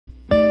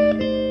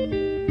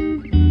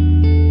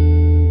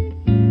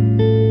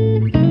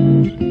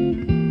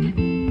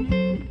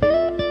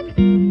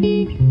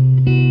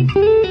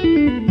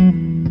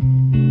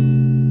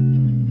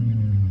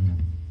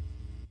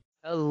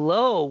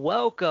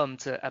welcome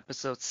to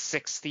episode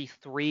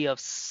 63 of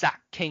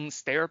Sack Kings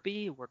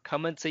Therapy. We're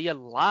coming to you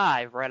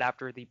live right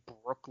after the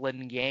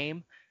Brooklyn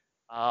game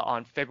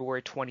on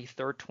February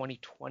 23rd,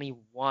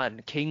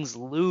 2021. Kings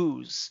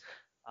lose.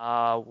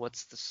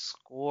 What's the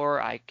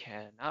score? I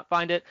cannot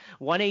find it.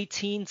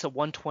 118 to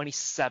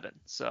 127.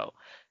 So,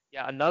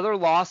 yeah, another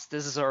loss.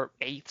 This is our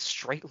eighth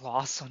straight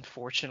loss,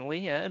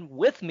 unfortunately. And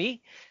with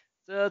me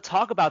to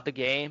talk about the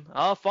game,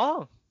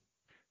 Fong.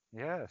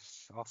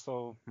 Yes,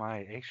 also my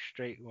eighth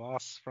straight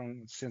loss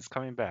from since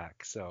coming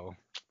back. So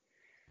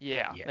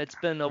Yeah, yeah. it's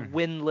been a Mhm.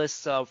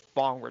 winless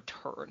Fong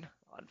return,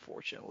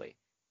 unfortunately.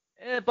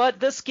 But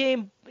this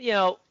game,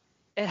 it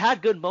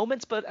had good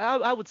moments, but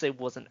I would say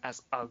wasn't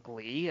as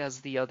ugly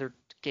as the other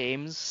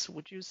games,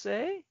 would you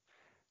say?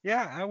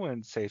 Yeah, I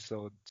wouldn't say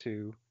so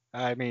too.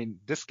 I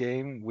mean, this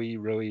game we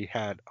really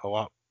had a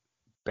lot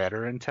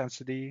better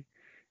intensity.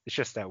 It's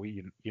just that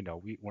we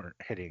weren't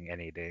hitting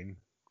anything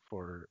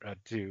for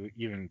to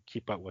even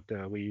keep up with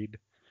the lead.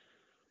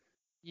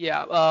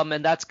 Yeah,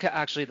 and that's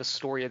actually the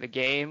story of the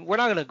game. We're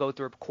not going to go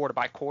through it quarter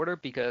by quarter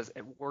because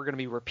we're going to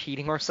be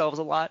repeating ourselves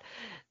a lot.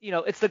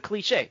 It's the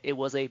cliche. It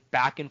was a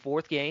back and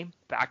forth game,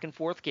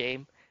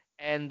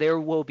 and there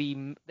were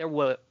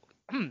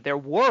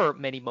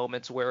many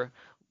moments where,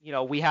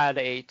 we had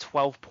a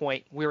 12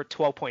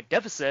 point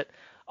deficit.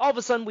 All of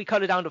a sudden, we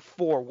cut it down to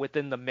four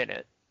within the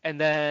minute, and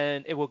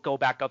then it will go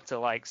back up to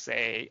like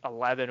say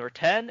 11 or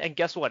 10, and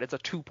guess what? It's a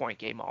 2 point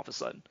game all of a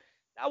sudden.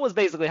 That was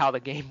basically how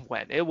the game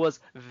went. It was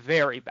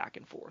very back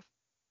and forth.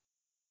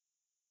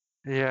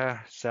 Yeah,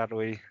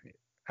 sadly,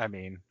 I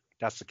mean,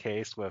 that's the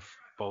case with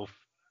both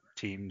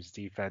teams'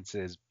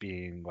 defenses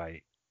being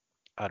like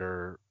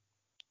utter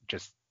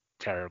just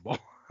terrible.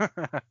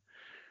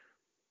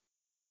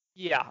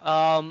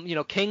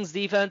 Yeah, Kings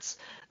defense.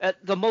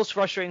 The most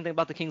frustrating thing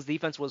about the Kings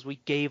defense was we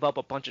gave up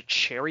a bunch of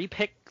cherry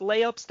pick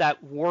layups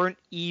that weren't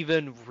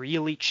even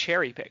really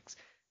cherry picks.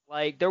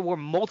 Like there were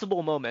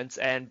multiple moments,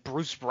 and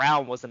Bruce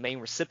Brown was the main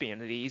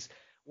recipient of these,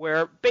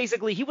 where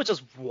basically he would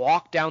just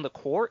walk down the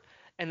court,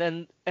 and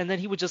then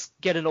he would just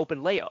get an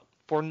open layup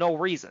for no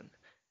reason.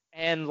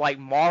 And like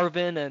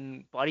Marvin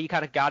and Buddy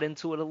kind of got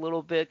into it a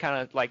little bit,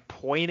 kind of like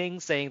pointing,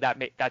 saying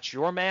that that's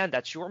your man,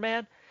 that's your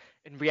man.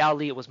 In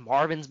reality, it was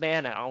Marvin's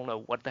man, and I don't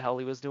know what the hell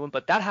he was doing,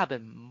 but that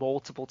happened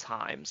multiple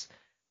times.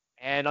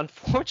 And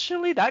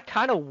unfortunately, that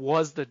kind of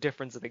was the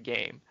difference of the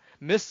game.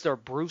 Mr.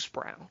 Bruce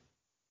Brown.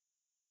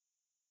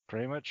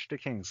 Pretty much the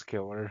King's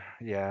killer.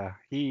 Yeah,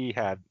 he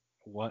had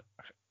what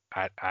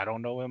I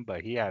don't know him,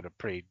 but he had a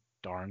pretty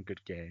darn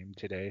good game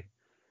today.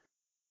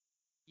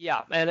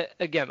 Yeah, and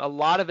again, a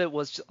lot of it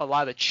was a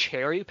lot of the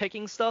cherry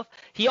picking stuff.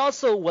 He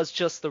also was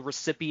just the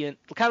recipient,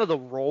 kind of the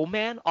role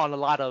man on a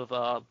lot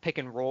of pick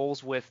and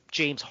rolls with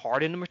James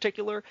Harden in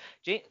particular.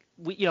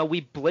 We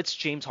blitzed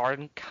James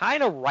Harden,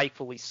 kind of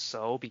rightfully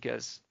so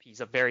because he's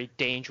a very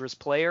dangerous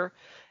player,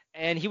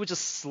 and he would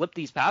just slip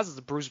these passes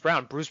to Bruce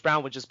Brown. Bruce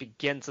Brown would just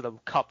begin to the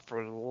cup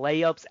for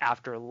layups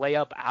after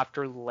layup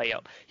after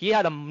layup. He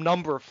had a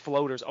number of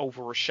floaters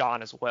over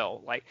Rashawn as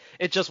well. Like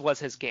it just was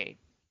his game.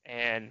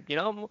 And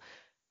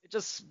it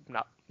just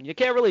not you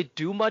can't really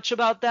do much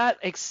about that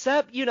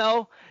except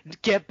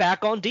get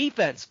back on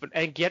defense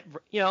and get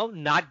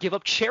not give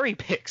up cherry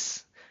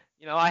picks.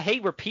 I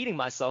hate repeating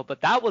myself,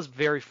 but that was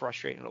very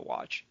frustrating to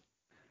watch.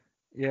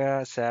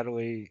 Yeah,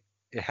 sadly,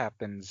 it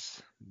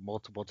happens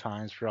multiple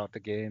times throughout the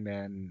game,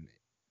 and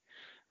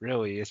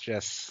really, it's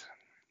just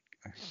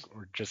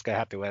we're just gonna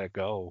have to let it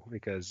go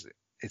because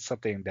it's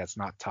something that's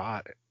not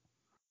taught.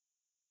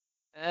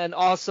 And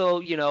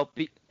also,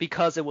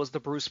 because it was the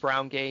Bruce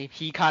Brown game,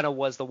 he kind of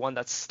was the one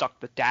that stuck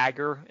the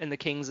dagger in the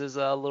Kings'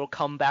 little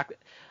comeback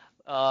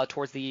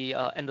towards the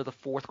end of the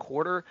fourth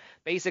quarter.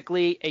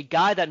 Basically, a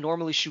guy that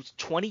normally shoots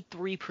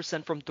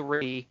 23% from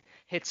three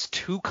hits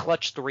two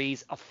clutch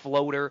threes, a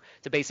floater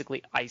to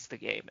basically ice the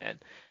game. And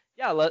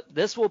yeah,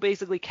 this will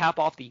basically cap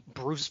off the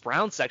Bruce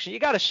Brown section. You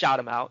got to shout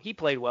him out. He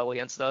played well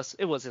against us.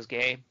 It was his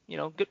game.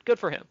 Good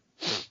for him.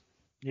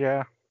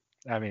 Yeah,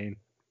 I mean,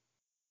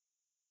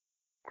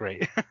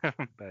 great.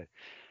 But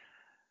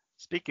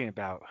speaking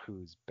about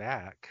who's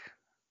back,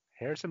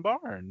 Harrison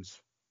Barnes.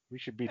 We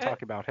should be Eh,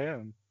 talking about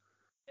him.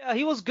 Yeah,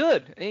 he was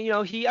good.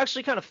 And, he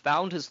actually kind of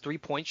found his 3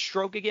 point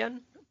stroke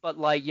again. But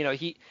like,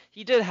 he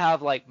did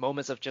have like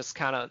moments of just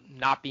kind of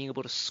not being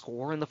able to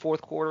score in the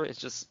fourth quarter.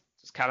 It's just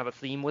kind of a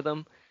theme with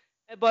him.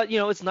 But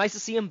it's nice to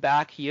see him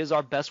back. He is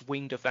our best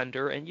wing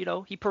defender, and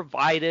he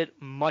provided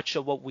much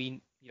of what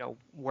we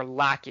were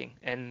lacking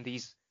in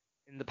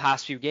the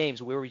past few games,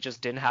 where we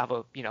just didn't have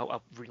a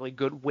really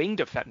good wing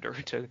defender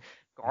to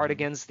guard Mhm.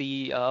 against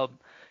the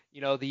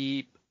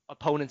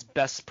opponent's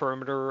best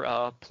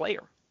perimeter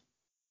player.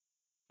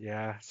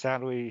 Yeah,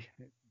 sadly,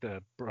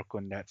 the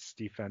Brooklyn Nets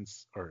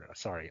defense, or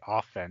sorry,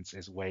 offense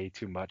is way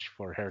too much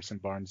for Harrison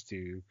Barnes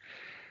to,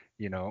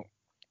 you know,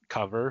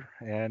 cover.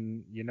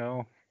 And,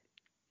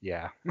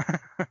 yeah.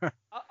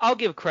 I'll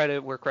give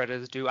credit where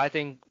credit is due. I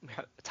think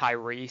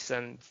Tyrese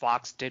and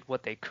Fox did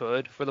what they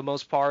could for the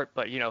most part,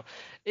 but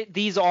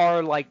these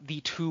are like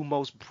the two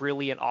most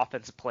brilliant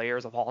offensive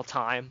players of all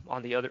time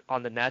on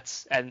the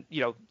Nets, and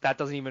that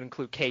doesn't even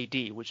include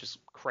KD, which is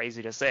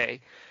crazy to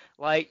say.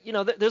 Like,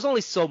 there's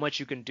only so much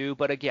you can do,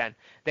 but again,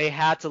 they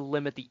had to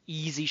limit the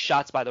easy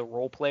shots by the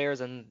role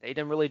players, and they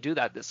didn't really do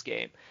that this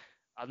game.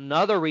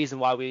 Another reason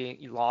why we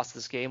lost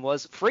this game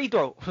was free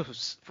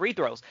throws. Free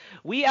throws.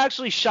 We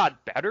actually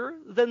shot better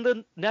than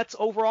the Nets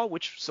overall,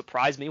 which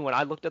surprised me when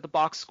I looked at the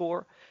box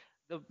score.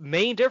 The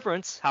main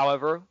difference,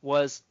 however,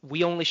 was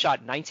we only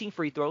shot 19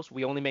 free throws.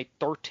 We only made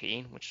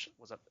 13, which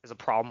is a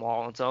problem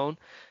all on its own.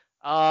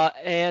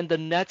 And the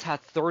Nets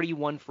had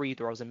 31 free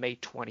throws and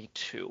made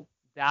 22.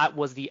 That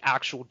was the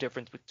actual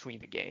difference between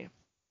the game.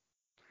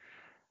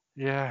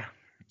 Yeah,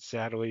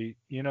 sadly,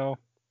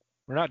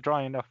 we're not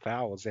drawing enough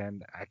fouls,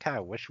 and I kind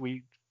of wish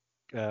we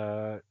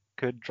uh,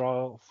 could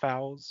draw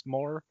fouls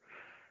more,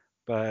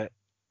 but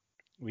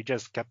we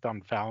just kept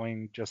on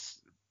fouling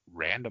just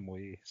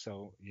randomly.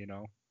 So, it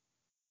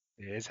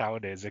is how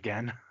it is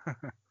again.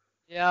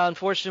 Yeah,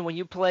 unfortunately, when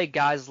you play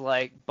guys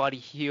like Buddy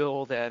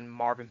Hield and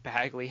Marvin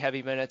Bagley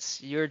heavy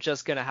minutes, you're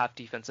just gonna have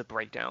defensive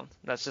breakdowns.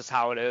 That's just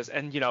how it is.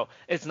 And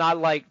it's not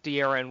like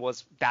De'Aaron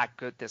was that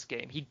good this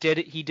game. He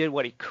did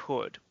what he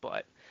could,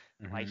 but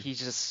like Hmm. he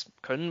just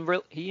couldn't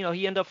really. He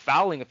ended up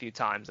fouling a few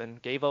times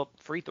and gave up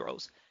free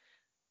throws.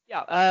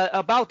 Yeah,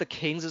 about the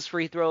Kings'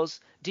 free throws,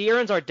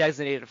 De'Aaron's our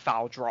designated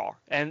foul drawer,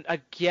 and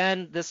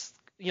again,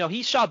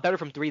 he shot better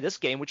from three this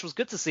game, which was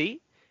good to see.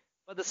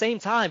 But at the same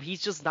time,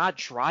 he's just not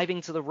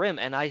driving to the rim,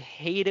 and I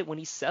hate it when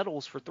he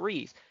settles for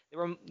threes.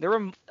 There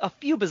were a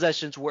few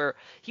possessions where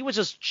he would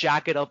just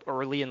jack it up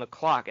early in the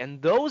clock,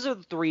 and those are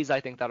the threes I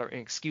think that are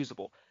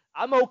inexcusable.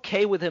 I'm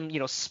okay with him,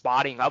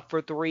 spotting up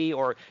for three,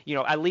 or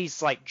at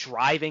least like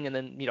driving and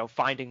then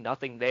finding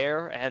nothing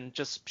there and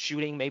just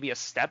shooting maybe a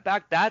step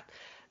back. That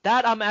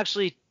I'm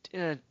actually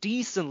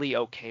decently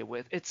okay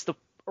with. It's the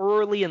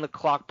early in the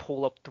clock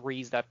pull up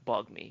threes that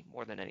bug me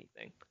more than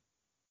anything.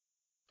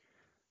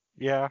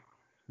 Yeah,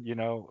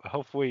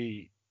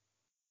 hopefully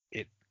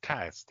it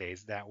kind of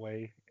stays that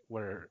way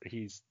where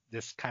he's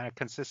this kind of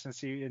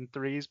consistency in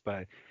threes,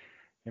 but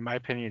in my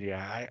opinion,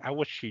 yeah, I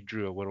wish he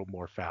drew a little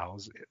more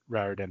fouls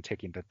rather than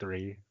taking the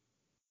three.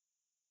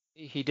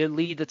 He did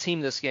lead the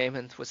team this game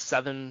and with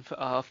seven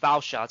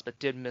foul shots, but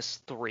did miss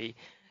three.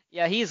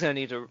 Yeah, he's gonna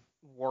need to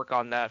work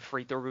on that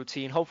free throw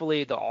routine.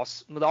 Hopefully, the All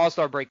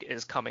Star break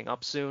is coming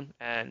up soon,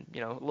 and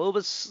a little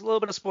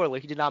bit of spoiler,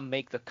 he did not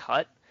make the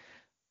cut.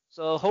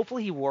 So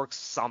hopefully he works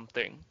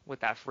something with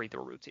that free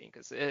throw routine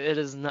because it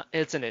is not,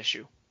 it's an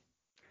issue.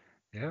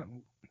 Yeah,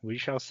 we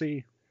shall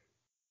see.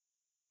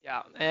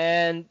 Yeah,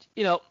 and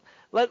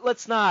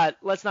let's not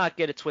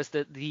get it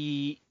twisted.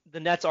 The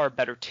Nets are a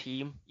better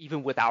team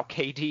even without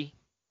KD,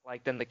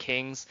 like than the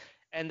Kings,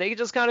 and they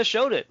just kind of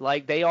showed it.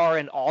 Like they are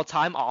an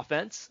all-time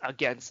offense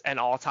against an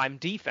all-time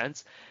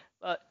defense.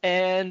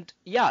 And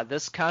yeah,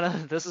 this is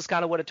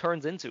kind of what it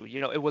turns into.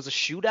 It was a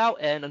shootout,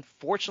 and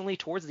unfortunately,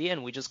 towards the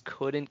end, we just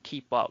couldn't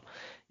keep up.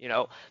 You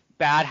know, the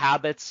bad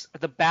habits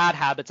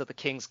of the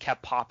Kings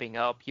kept popping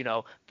up.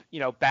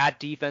 Bad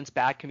defense,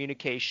 bad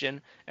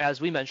communication. As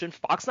we mentioned,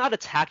 Fox not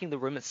attacking the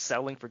rim and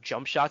settling for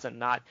jump shots and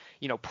not,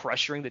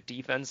 pressuring the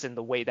defense in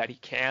the way that he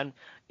can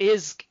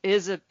is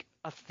a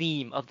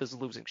theme of this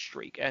losing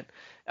streak. And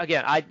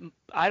again,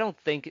 I don't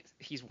think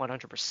he's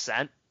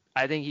 100%.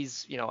 I think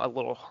he's, a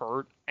little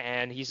hurt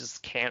and he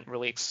just can't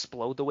really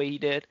explode the way he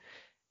did.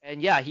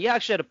 And yeah, he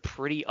actually had a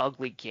pretty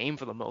ugly game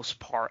for the most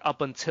part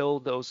up until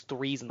those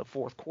threes in the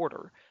fourth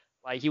quarter.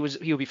 Like he would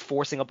be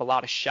forcing up a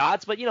lot of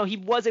shots, but he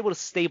was able to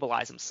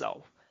stabilize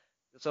himself.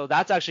 So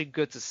that's actually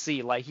good to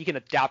see. Like he can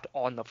adapt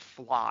on the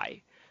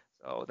fly.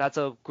 So that's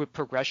a good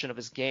progression of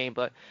his game.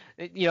 But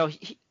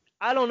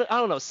I don't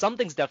know.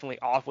 Something's definitely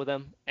off with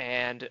him,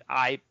 and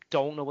I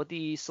don't know what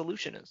the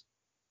solution is.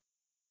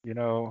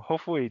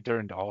 Hopefully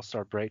during the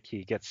All-Star break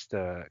he gets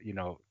the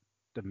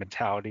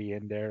mentality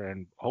in there,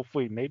 and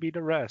hopefully maybe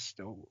the rest.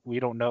 We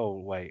don't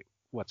know like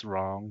what's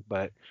wrong,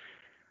 but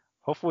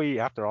hopefully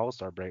after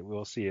All-Star break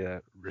we'll see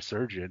a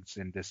resurgence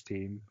in this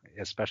team,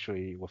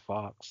 especially with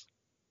Fox.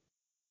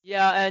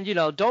 Yeah, and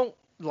don't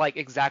like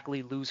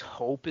exactly lose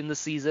hope in the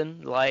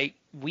season. Like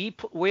we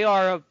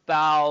are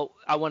about,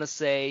 I want to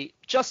say,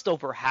 just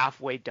over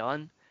halfway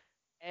done,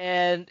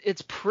 and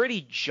it's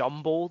pretty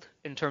jumbled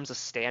in terms of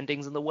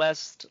standings in the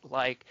West.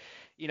 Like,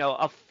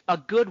 a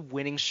good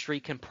winning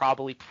streak can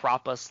probably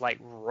prop us like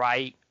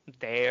right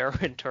there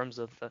in terms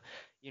of the,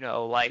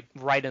 like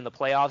right in the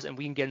playoffs, and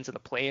we can get into the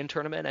play-in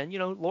tournament, and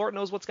Lord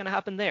knows what's going to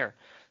happen there.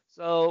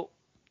 So,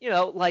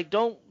 like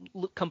don't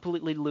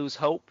completely lose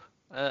hope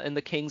in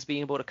the Kings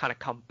being able to kind of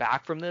come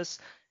back from this.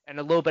 And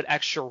a little bit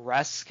extra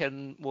rest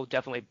will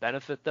definitely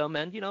benefit them.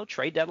 And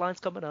trade deadline's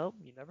coming up.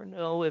 You never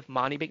know if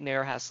Monty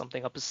McNair has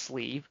something up his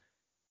sleeve.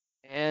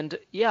 And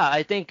yeah,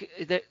 I think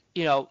that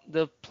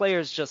the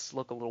players just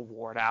look a little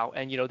worn out,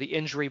 and the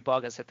injury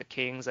bug has hit the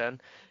Kings,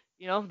 and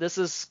this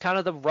is kind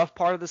of the rough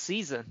part of the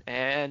season.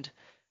 And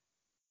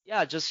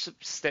Yeah, just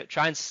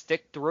try and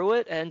stick through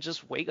it and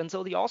just wait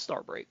until the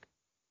All-Star break.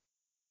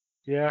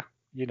 Yeah,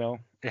 it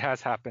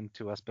has happened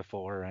to us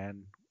before,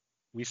 and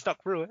we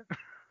stuck through it.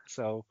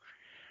 So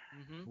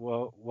Hmm.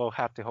 we'll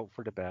have to hope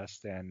for the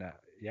best, and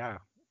yeah,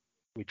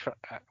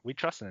 we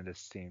trust in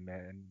this team,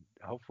 and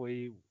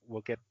hopefully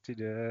we'll get to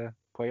the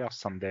playoffs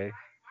someday.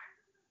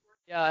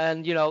 Yeah,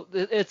 and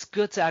it's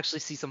good to actually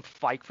see some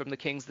fight from the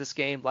Kings this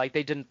game. Like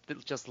they didn't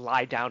just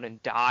lie down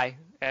and die.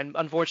 And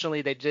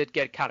unfortunately, they did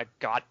get kind of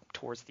got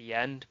towards the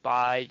end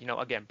by,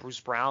 again, Bruce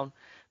Brown.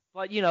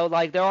 But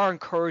like there are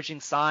encouraging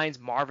signs.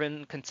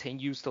 Marvin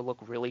continues to look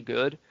really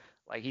good.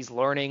 Like he's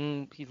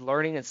learning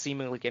and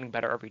seemingly getting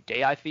better every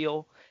day, I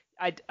feel.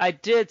 I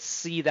did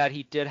see that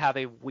he did have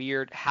a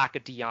weird hack a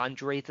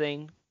DeAndre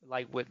thing,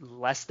 like with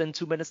less than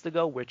 2 minutes to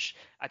go, which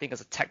I think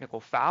is a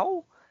technical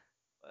foul.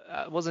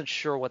 I wasn't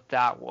sure what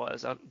that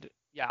was.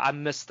 Yeah, I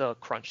missed the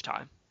crunch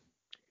time.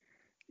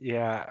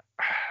 Yeah,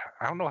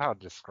 I don't know how to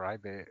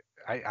describe it.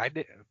 I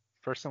did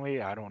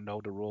personally, I don't know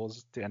the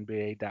rules to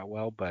NBA that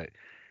well, but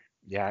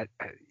yeah,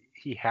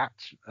 he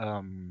hacked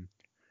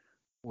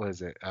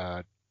was it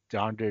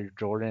DeAndre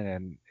Jordan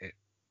and it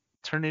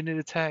turned into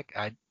the tech.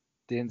 I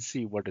didn't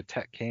see where the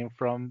tech came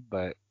from,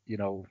 but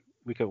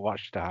we could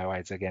watch the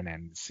highlights again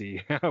and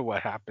see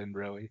what happened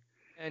really.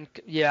 And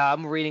yeah,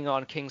 I'm reading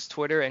on King's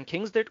Twitter, and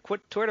King's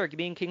Twitter,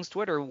 being King's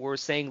Twitter, were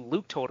saying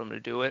Luke told him to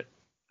do it.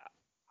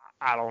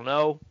 I don't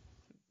know.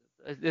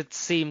 It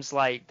seems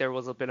like there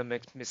was a bit of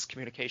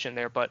miscommunication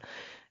there, but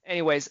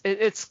anyways,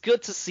 it's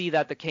good to see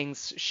that the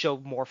Kings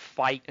showed more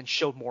fight and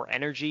showed more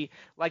energy.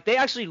 Like they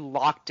actually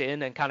locked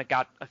in and kind of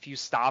got a few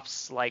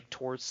stops like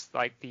towards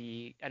like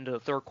the end of the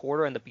third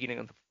quarter and the beginning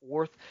of the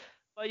fourth.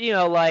 But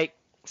like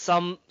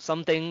some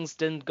things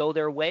didn't go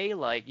their way.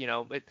 Like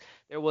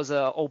there was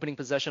a opening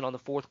possession on the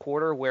fourth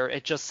quarter where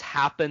it just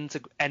happened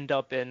to end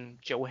up in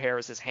Joe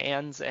Harris's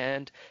hands,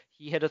 and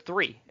he hit a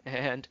three.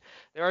 And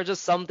there are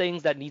just some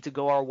things that need to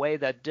go our way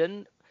that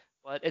didn't.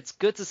 But it's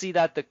good to see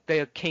that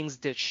the Kings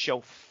did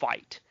show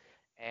fight.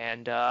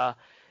 And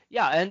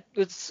yeah, and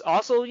it's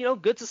also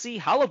good to see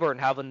Halliburton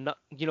have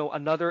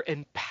another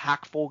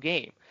impactful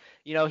game.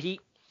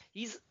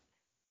 He's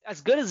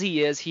as good as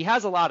he is. He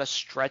has a lot of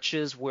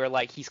stretches where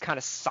like he's kind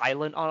of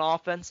silent on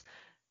offense.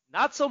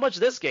 Not so much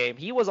this game.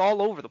 He was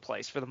all over the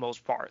place for the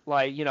most part.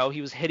 Like,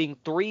 he was hitting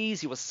threes,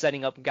 he was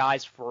setting up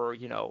guys for,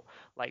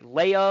 like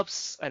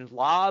layups and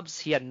lobs.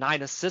 He had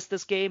 9 assists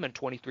this game and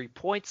 23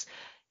 points.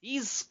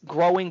 He's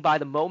growing by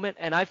the moment,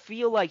 and I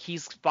feel like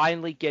he's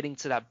finally getting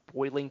to that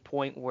boiling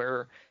point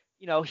where,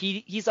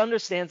 he's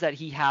understands that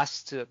he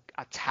has to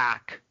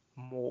attack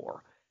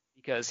more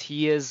because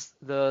he is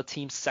the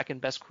team's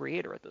second best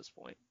creator at this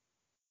point.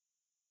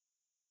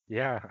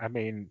 Yeah, I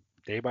mean,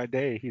 day by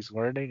day he's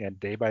learning, and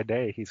day by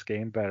day he's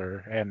getting better,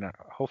 and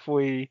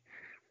hopefully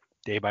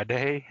day by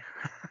day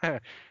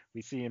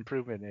we see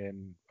improvement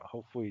in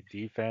hopefully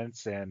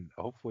defense and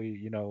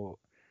hopefully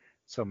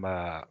some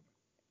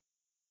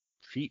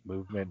feet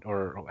movement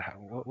or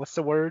what's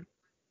the word?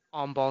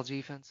 On ball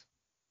defense,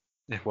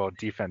 Well,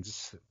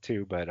 defense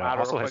too, but lateral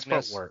also his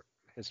quickness, footwork.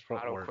 His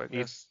lateral footwork.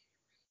 quickness.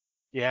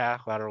 Yeah,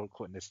 lateral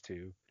quickness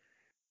too.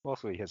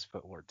 Mostly his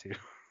footwork too.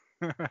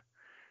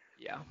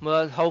 Yeah,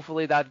 well,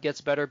 hopefully that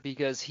gets better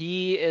because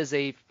he is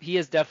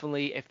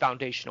definitely a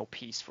foundational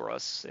piece for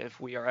us if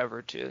we are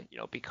ever to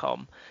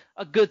become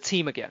a good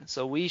team again.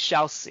 So we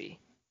shall see.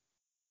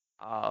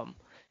 Um,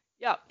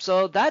 yeah,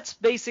 so that's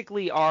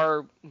basically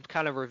our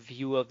kind of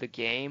review of the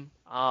game.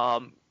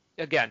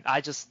 Again,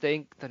 I just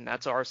think the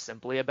Nets are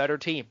simply a better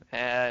team,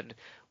 and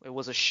it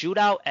was a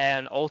shootout,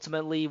 and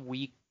ultimately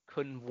we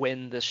couldn't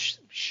win this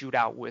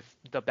shootout with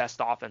the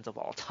best offense of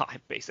all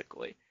time,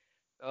 basically.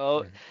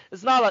 So Mhm.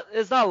 it's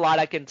not a lot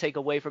I can take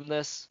away from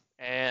this.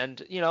 And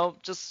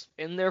just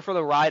in there for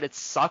the ride. It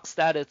sucks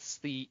that it's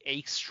the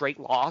eighth straight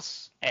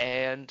loss.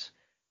 And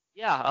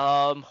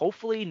yeah,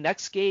 hopefully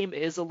next game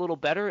is a little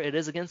better. It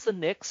is against the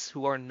Knicks,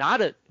 who are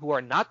not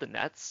the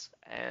Nets.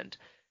 And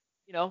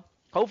you know,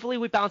 hopefully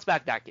we bounce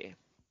back that game.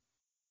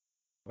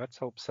 Let's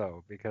hope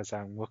so, because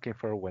I'm looking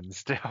for a win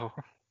still.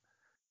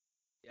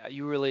 Yeah,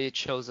 you really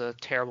chose a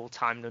terrible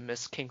time to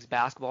miss Kings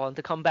basketball and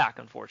to come back,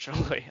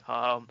 unfortunately.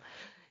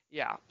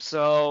 Yeah,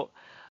 so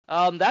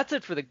that's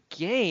it for the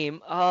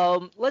game.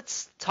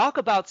 Let's talk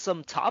about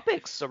some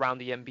topics around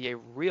the NBA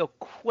real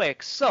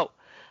quick. So,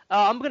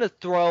 I'm gonna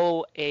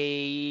throw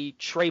a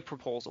trade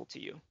proposal to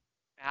you.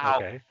 Now,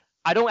 Okay.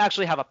 I don't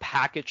actually have a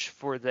package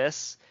for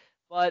this,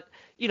 but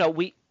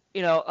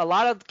a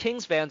lot of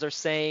Kings fans are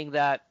saying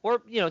that,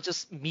 or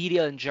just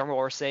media in general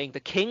are saying the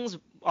Kings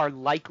are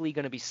likely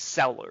going to be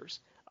sellers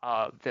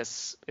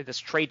this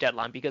trade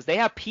deadline because they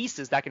have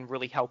pieces that can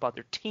really help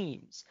other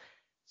teams.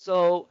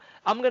 So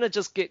I'm gonna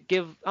just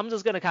I'm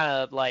just gonna kind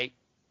of like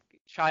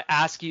try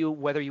ask you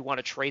whether you want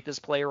to trade this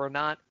player or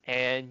not,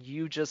 and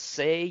you just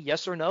say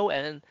yes or no.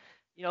 And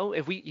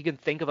if you can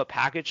think of a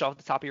package off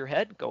the top of your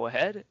head, go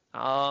ahead.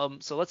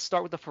 So let's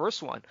start with the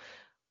first one.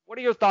 What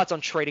are your thoughts on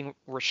trading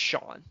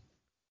Rashawn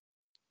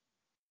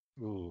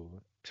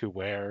Ooh, to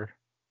where?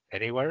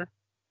 Anywhere?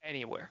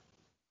 anywhere?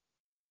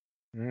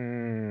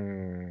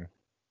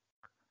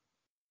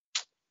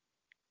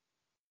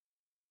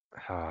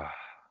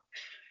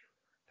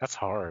 That's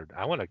hard.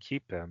 I want to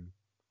keep him.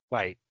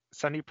 Like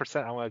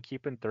 70%, I want to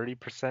keep him.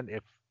 30%,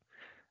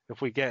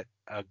 if we get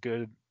a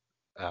good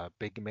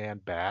big man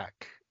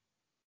back,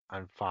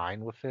 I'm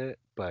fine with it.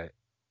 But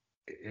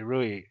it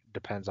really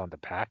depends on the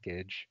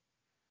package.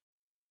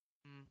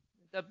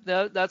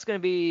 Mm. That's going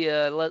to be,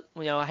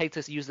 I hate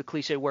to use the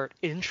cliche word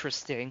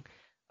interesting.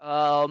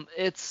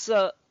 It's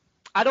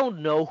I don't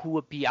know who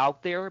would be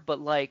out there, but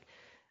like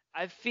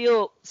I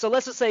feel so.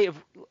 Let's just say,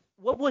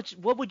 what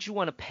would you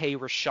want to pay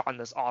Rashawn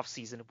this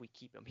offseason if we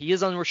keep him? He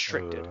is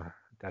unrestricted,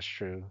 That's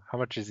true. How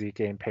much is he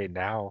getting paid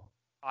now?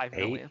 8? 5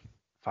 million.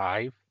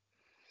 5?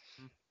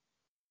 Mm.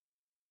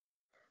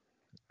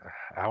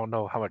 I don't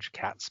know how much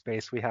cat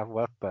space we have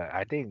left, but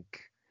I think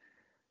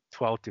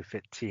 12 to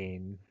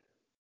 15.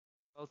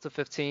 12 to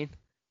 15,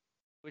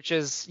 which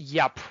is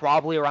yeah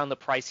probably around the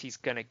price he's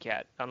gonna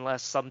get,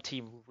 unless some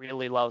team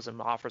really loves him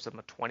and offers him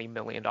a $20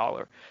 million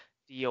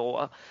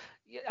deal.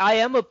 I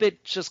am a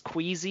bit just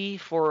queasy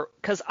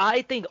because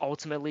I think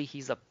ultimately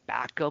he's a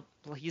backup.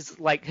 He's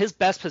like his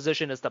best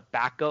position is the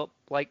backup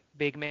like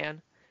big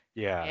man,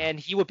 Yeah. and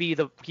he would be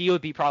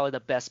probably the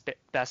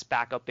best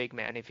backup big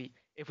man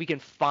if we can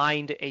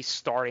find a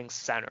starting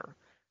center.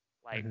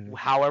 Like Hmm.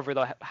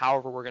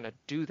 however we're gonna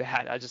do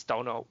that, I just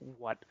don't know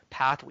what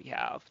path we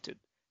have to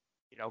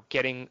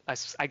getting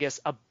I guess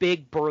a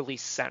big burly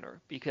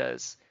center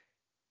because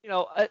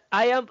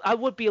I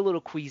would be a little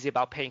queasy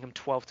about paying him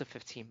 12 to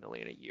 15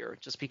 million a year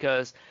just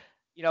because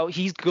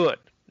he's good.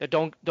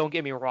 Don't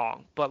get me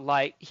wrong, but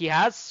like he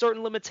has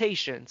certain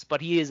limitations,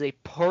 but he is a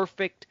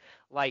perfect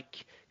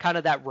like kind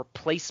of that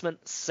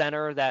replacement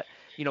center that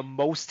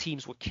most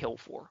teams would kill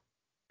for.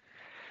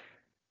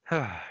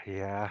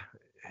 Yeah.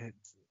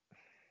 It's,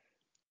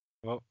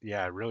 well,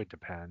 yeah, it really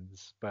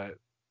depends. But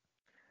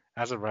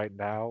as of right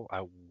now,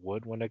 I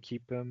would want to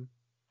keep him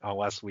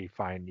unless we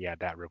find, yeah,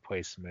 that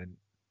replacement.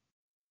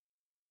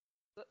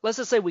 Let's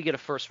just say we get a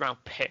first round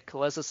pick.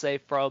 Let's just say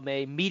from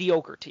a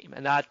mediocre team,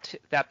 and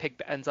that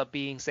pick ends up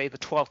being say the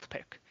 12th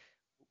pick.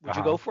 Would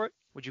you go Uh-huh. for it?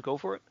 Would you go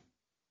for it?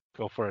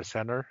 Go for a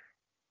center.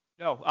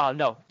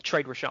 No.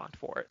 Trade Rashawn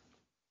for it.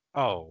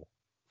 Oh,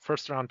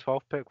 first round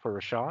 12 pick for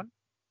Rashawn?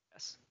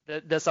 Yes,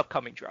 this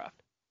upcoming draft.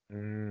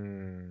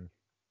 Mm,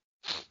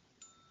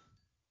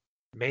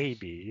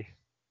 maybe.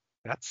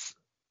 That's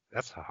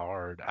that's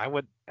hard. I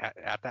would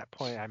at that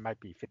point I might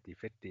be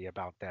 50-50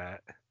 about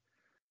that.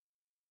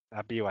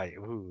 I'd be like,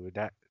 ooh,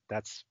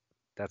 that's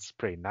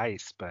pretty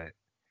nice, but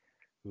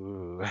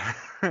ooh.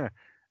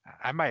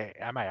 I might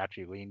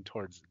actually lean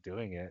towards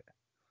doing it.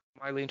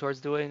 I lean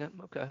towards doing it.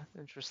 Okay,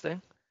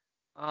 interesting.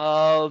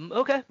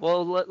 Okay,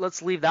 well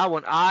let's leave that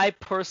one. I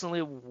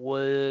personally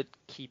would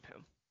keep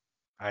him,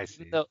 I even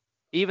see. though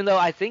even though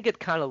I think it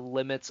kind of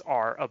limits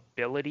our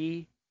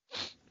ability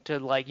to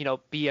like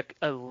be a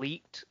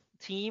elite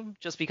team.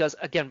 Just because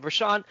again,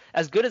 Rashawn,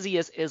 as good as he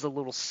is a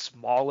little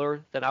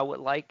smaller than I would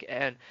like,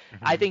 and Hmm.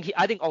 I think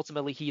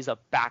ultimately he's a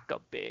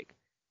backup big.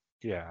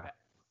 Yeah.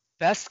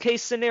 Best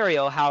case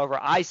scenario, however,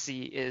 I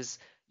see is,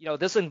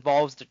 this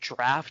involves the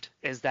draft,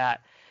 is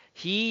that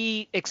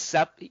he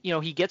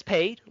gets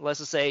paid, let's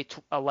just say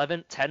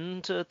 11,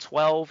 10 to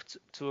 12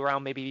 to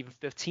around maybe even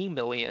 15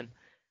 million,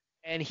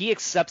 and he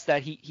accepts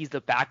that he's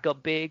the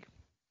backup big,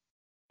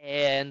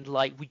 and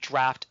like we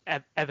draft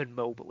Evan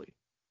Mobley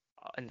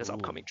in this Ooh,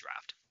 upcoming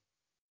draft.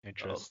 So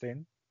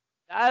interesting.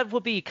 that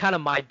would be kind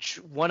of my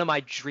one of my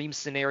dream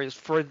scenarios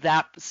for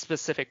that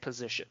specific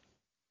position.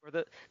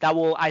 That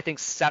will I think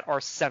set our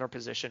center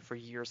position for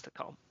years to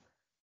come.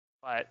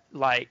 But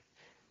like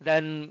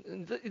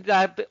then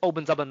that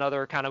opens up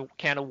another kind of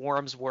can of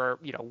worms where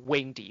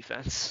wing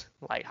defense,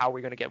 like how are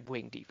we going to get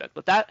wing defense?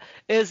 But that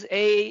is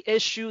a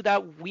issue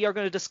that we are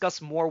going to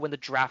discuss more when the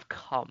draft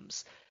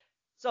comes.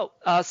 So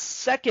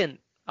second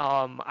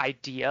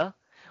idea,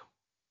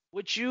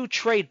 would you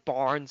trade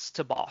Barnes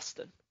to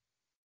Boston?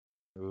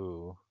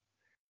 Ooh,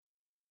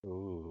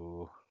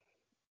 ooh.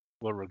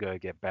 What we're gonna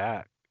get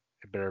back?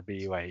 It better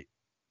be like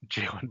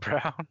Jalen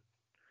Brown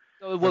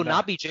So it or will not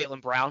not. be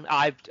Jaylen Brown.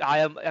 I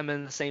am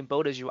in the same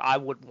boat as you. I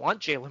would want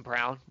Jaylen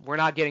Brown. We're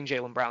not getting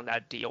Jaylen Brown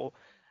that deal.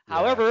 Yeah.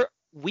 However,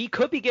 we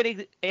could be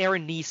getting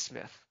Aaron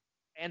Nesmith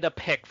and a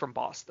pick from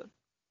Boston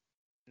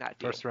in that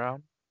deal. First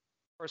round,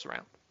 First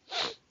round.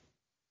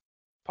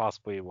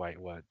 possibly like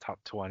what, top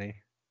 20?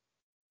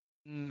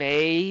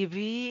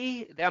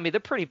 Maybe. I mean, they're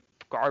pretty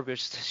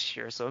garbage this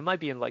year, so it might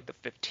be in like the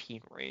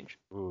 15 range.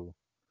 Ooh.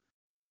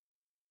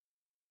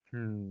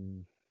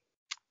 Hmm.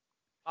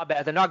 Not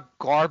bad. They're not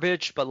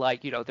garbage, but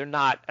like, they're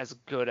not as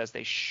good as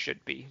they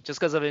should be just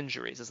because of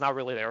injuries. It's not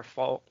really their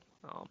fault.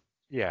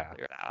 Yeah.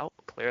 Clear that out.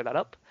 Clear that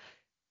up.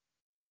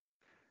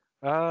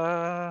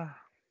 Uh,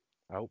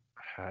 oh,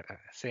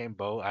 same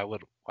boat. I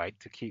would like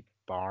to keep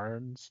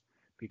Barnes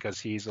because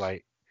he's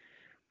like,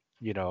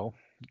 you know,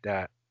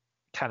 that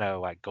kind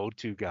of like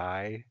go-to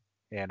guy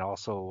and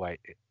also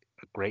like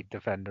a great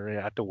defender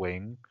at the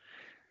wing.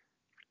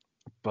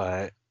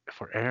 But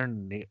for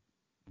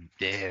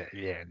yeah,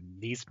 yeah,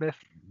 Neesmith,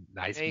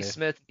 Naismith,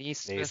 Naismith,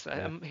 Neesmith. Naismith,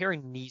 I'm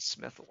hearing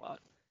Neesmith a lot.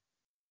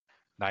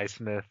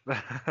 Naismith,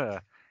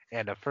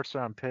 and a first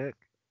round pick.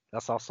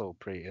 That's also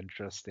pretty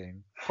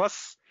interesting.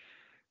 Plus,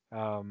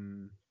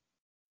 um,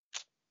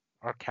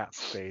 our cap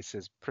space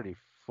is pretty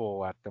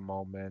full at the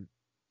moment.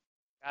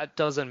 That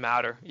doesn't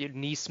matter.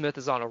 Neesmith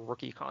is on a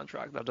rookie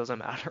contract. That doesn't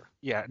matter.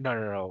 Yeah,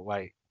 no.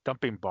 Like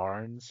dumping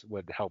Barnes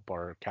would help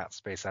our cap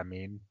space. I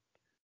mean,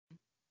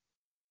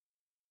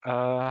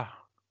 uh,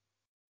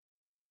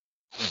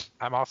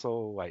 I'm also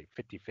like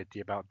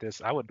 50-50 about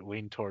this. I would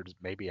lean towards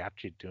maybe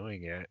actually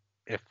doing it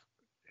if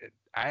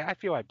I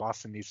feel like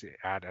Boston needs to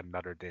add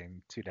another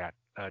thing to that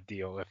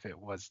deal if it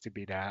was to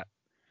be that.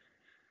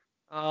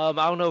 I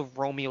don't know if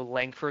Romeo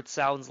Langford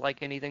sounds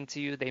like anything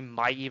to you. They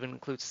might even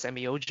include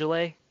Semi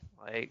Ojeleye.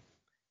 Like,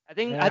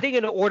 I Yeah, think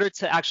in order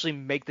to actually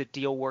make the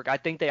deal work, I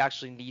think they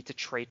actually need to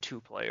trade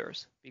two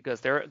players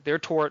because they're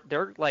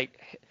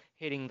like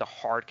hitting the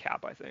hard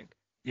cap. I think.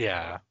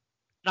 yeah,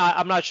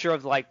 I'm not sure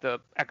of like the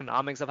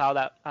economics of how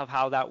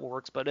that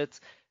works, but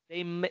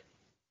they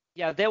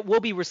yeah, they will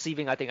be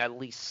receiving I think at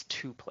least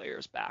two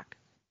players back.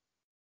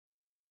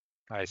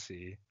 I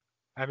see.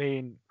 I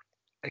mean,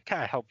 it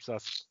kind of helps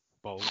us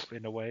both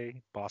in a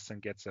way. Boston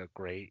gets a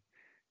great,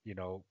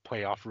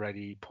 playoff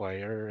ready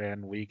player,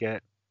 and we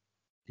get,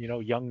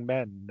 young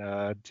men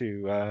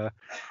to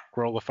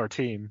grow with our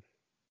team.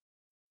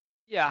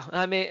 Yeah,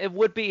 I mean it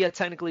would be a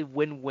technically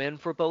win-win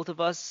for both of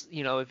us,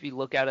 if you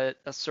look at it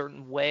a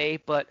certain way,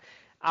 but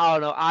I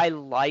don't know, I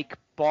like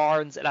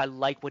Barnes and I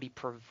like what he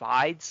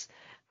provides.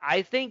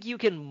 I think you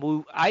can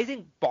move I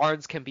think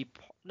Barnes can be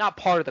not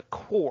part of the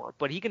core,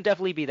 but he can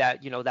definitely be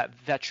that, that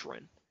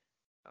veteran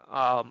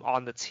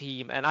on the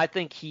team, and I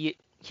think he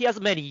has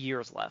many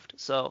years left,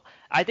 so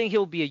I think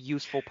he'll be a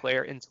useful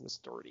player into his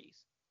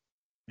 30s.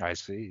 I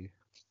see.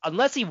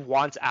 Unless he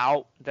wants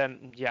out,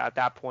 then yeah, at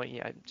that point,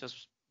 yeah,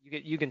 just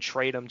you can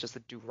trade him just to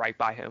do right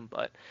by him.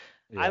 But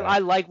Yeah. I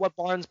like what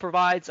Barnes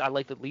provides. I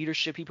like the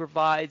leadership he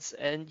provides,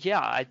 and yeah,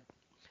 I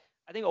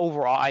think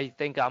overall, I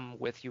think I'm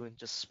with you in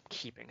just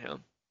keeping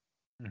him.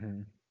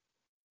 Hmm.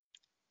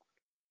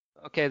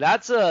 Okay,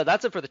 that's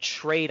it for the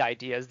trade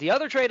ideas. The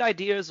other trade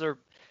ideas are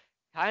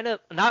kind of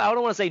not I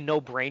don't want to say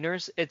no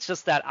brainers. It's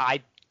just that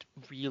I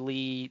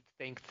really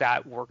think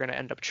that we're going to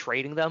end up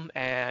trading them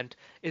and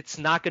it's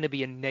not going to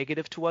be a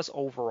negative to us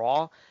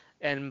overall.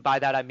 And by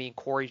that I mean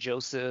Corey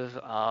Joseph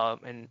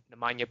and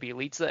Nemanja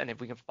Bjelica. And if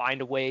we can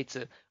find a way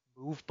to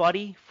move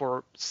Buddy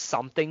for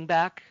something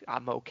back,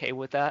 I'm okay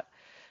with that.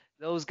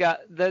 Those guys,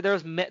 there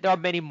are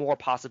many more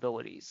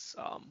possibilities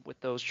with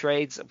those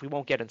trades. We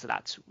won't get into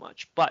that too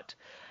much, but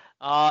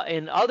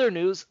in other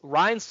news,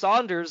 Ryan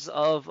Saunders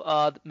of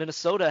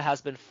Minnesota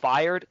has been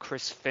fired.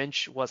 Chris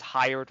Finch was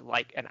hired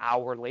like an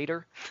hour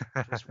later,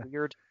 which was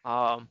weird.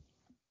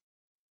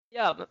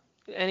 Yeah,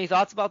 any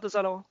thoughts about this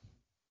at all?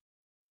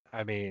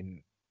 I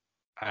mean,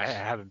 I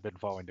haven't been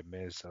following the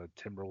Minnesota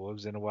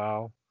Timberwolves in a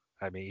while.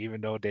 I mean,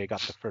 even though they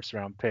got the first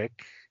round pick,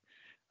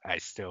 I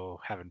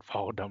still haven't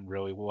followed them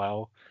really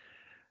well.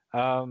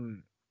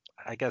 Um,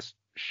 I guess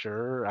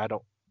sure. I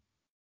don't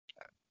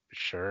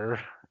sure.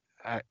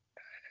 I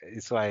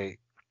it's like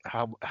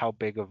how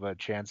big of a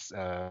chance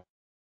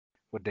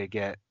would they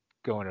get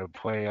going to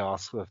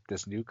playoffs with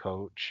this new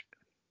coach?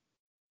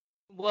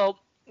 Well,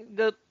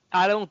 the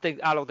I don't think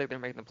they're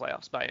making the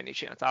playoffs by any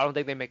chance. I don't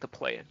think they make the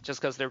play-in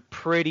just because they're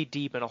pretty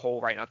deep in a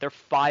hole right now. They're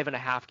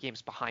 5.5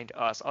 games behind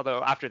us.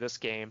 Although after this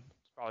game,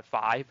 it's probably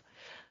five.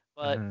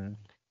 But Hmm.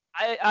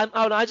 I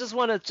don't know, I just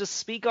want to just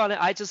speak on it.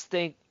 I just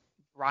think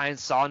Ryan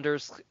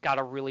Saunders got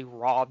a really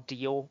raw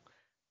deal.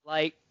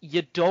 Like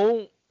you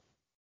don't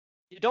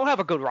have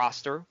a good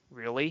roster,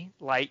 really.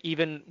 Like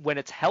even when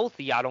it's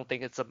healthy, I don't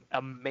think it's an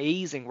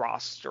amazing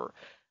roster.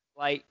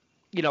 Like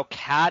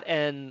Cat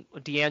and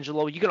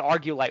D'Angelo, you can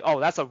argue like, oh,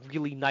 that's a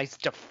really nice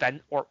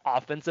defense or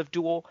offensive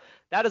duel.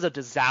 That is a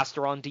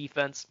disaster on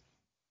defense.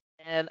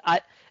 And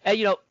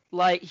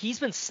like he's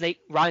been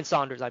Ryan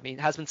Saunders, I mean,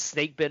 has been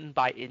snake bitten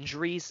by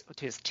injuries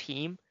to his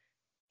team.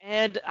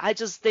 And I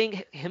just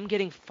think him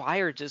getting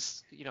fired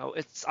just,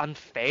 it's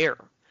unfair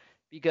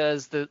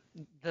because the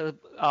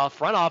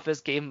front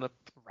office gave him a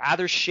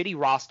rather shitty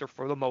roster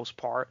for the most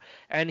part,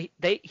 and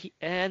they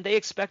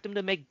expect him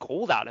to make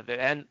gold out of it,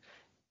 and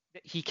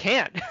he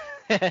can't.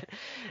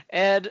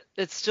 And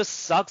it's just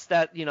sucks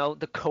that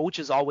the coach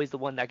is always the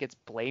one that gets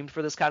blamed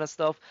for this kind of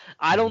stuff.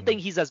 I don't Hmm.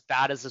 think he's as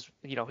bad as his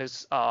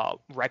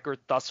record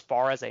thus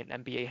far as an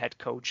NBA head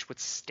coach would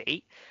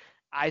state.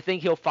 I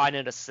think he'll find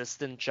an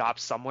assistant job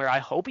somewhere. I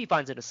hope he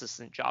finds an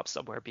assistant job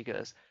somewhere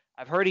because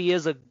I've heard he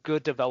is a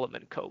good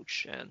development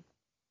coach, and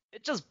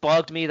it just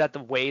bugged me that the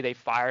way they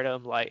fired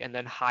him, like, and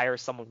then hire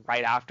someone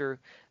right after,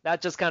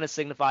 that just kind of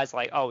signifies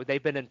like, oh,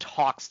 they've been in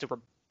talks to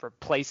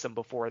replace him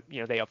before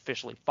they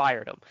officially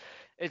fired him.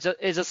 It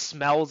just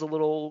smells a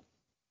little,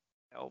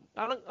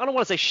 I don't want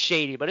to say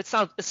shady, but it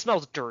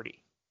smells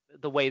dirty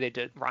the way they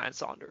did Ryan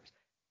Saunders.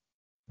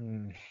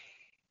 Hmm.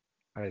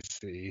 I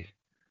see.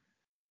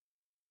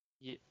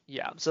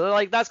 Yeah, so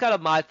like that's kind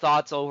of my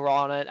thoughts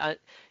overall on it.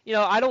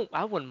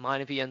 I wouldn't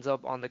mind if he ends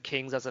up on the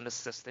Kings as an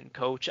assistant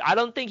coach. I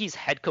don't think he's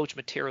head coach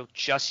material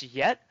just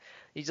yet.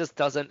 He just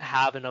doesn't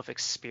have enough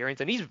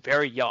experience, and he's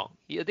very young.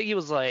 I think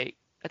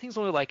he's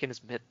only like in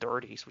his mid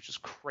 30s, which is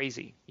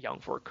crazy young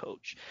for a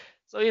coach.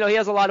 So he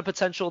has a lot of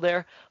potential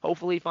there.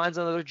 Hopefully, he finds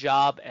another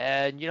job,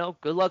 and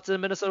good luck to the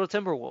Minnesota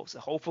Timberwolves.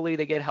 Hopefully,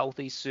 they get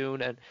healthy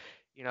soon, and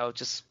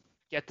just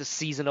get the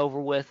season over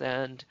with,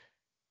 and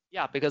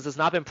yeah, because it's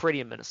not been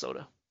pretty in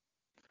Minnesota.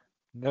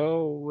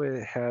 No,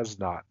 it has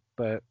not.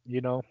 But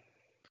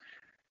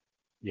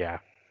yeah.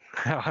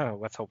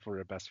 Let's hope for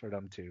the best for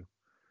them too.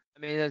 I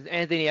mean,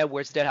 Anthony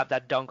Edwards did have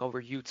that dunk over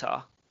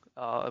Utah,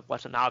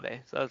 Watanabe.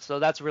 So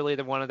that's really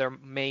one of their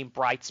main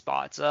bright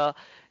spots.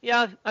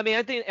 Yeah, I mean,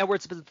 I think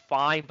Edwards has been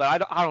fine,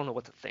 but I don't know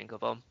what to think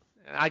of him.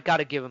 I got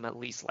to give him at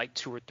least like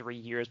 2 or 3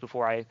 years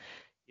before I,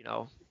 you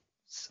know,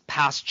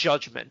 pass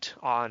judgment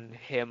on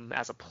him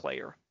as a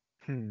player.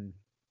 Hmm.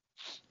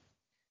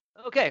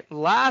 Okay,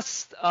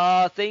 last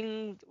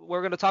thing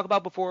we're going to talk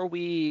about before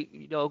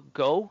we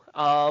go.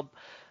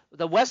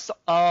 The West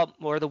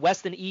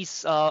and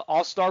East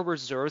All-Star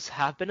reserves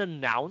have been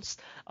announced.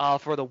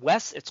 For the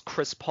West, it's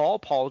Chris Paul,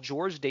 Paul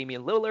George,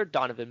 Damian Lillard,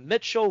 Donovan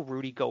Mitchell,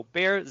 Rudy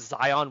Gobert,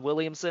 Zion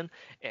Williamson,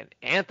 and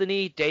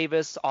Anthony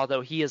Davis,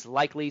 although he is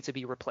likely to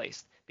be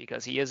replaced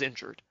because he is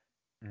injured.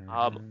 Hmm.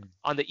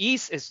 On the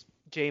East is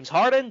James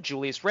Harden,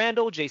 Julius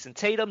Randle, Jason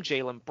Tatum,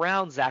 Jaylen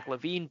Brown, Zach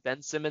LaVine,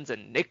 Ben Simmons,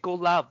 and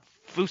Nikola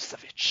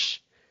Vucevic.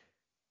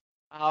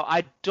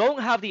 I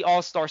don't have the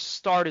All-Star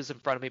starters in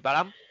front of me,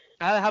 but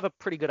I have a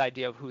pretty good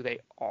idea of who they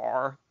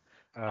are.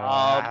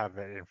 I Um, have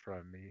it in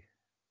front of me.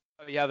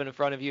 you have it in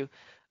front of you.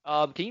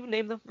 Can you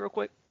name them real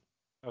quick?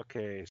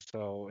 Okay,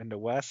 so in the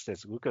West,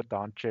 it's Luka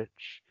Doncic,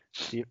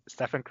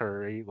 Stephen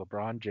Curry,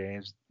 LeBron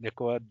James,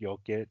 Nikola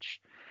Jokic,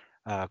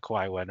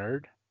 Kawhi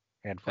Leonard,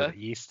 and for Okay.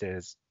 the East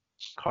is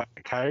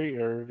Kyrie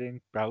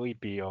Irving, Bradley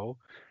Beal,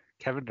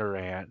 Kevin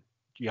Durant,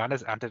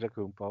 Giannis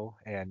Antetokounmpo,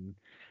 and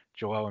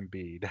Joel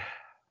Embiid.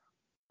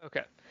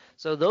 Okay.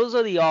 So those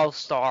are the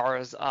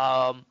All-Stars.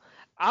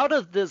 Out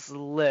of this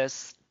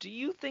list, do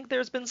you think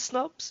there's been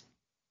snubs?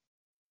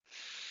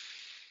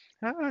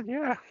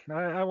 Yeah,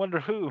 I wonder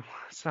who.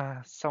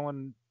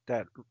 Someone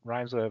that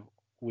rhymes with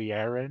we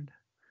Aaron.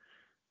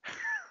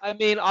 I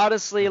mean,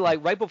 honestly,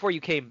 like right before you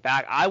came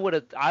back, I would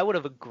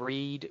have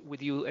agreed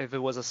with you if it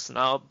was a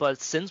snub,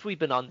 but since we've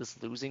been on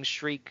this losing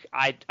streak,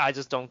 I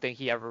just don't think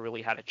he ever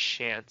really had a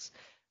chance.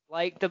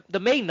 Like the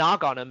main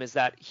knock on him is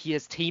that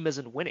his team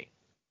isn't winning.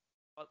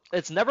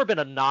 It's never been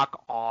a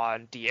knock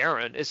on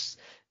De'Aaron. It's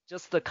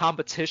just the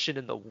competition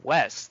in the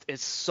West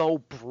is so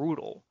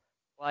brutal.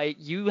 Like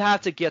you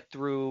have to get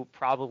through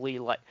probably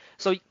like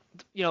so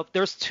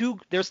there's two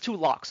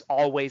locks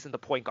always in the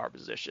point guard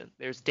position.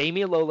 There's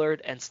Damian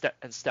Lillard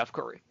and Steph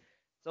Curry.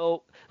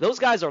 So those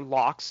guys are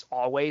locks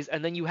always,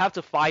 and then you have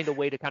to find a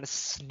way to kind of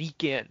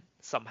sneak in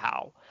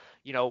somehow,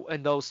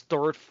 in those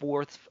third,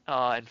 fourth,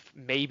 and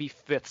maybe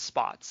fifth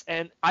spots.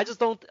 And I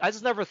just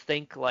never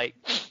think like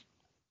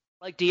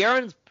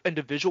De'Aaron's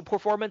individual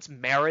performance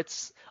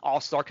merits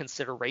All-Star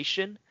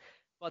consideration,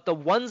 but the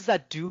ones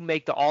that do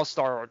make the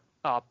All-Star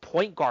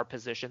point guard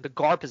position, the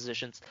guard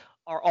positions,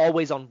 are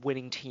always on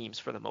winning teams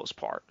for the most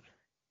part.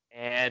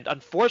 And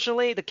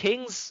unfortunately, the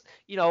Kings,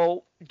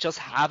 just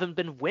haven't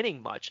been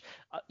winning much.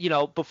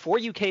 Before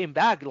you came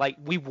back, like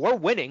we were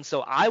winning,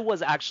 so I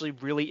was actually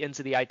really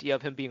into the idea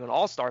of him being an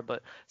All-Star.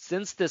 But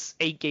since this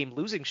 8-game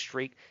losing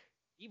streak,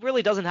 he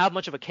really doesn't have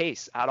much of a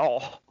case at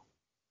all.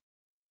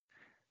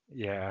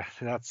 Yeah,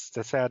 that's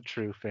the sad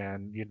truth,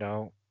 and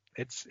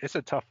it's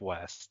a tough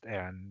West,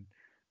 and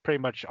pretty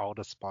much all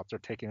the spots are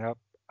taken up.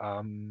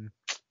 Um,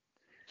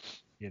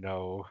 you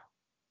know,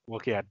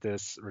 Looking at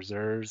this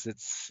reserves,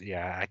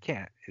 I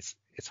can't.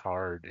 It's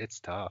hard. It's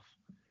tough,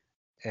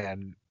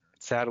 and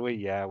sadly,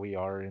 yeah, we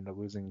are in a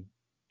losing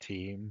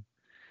team,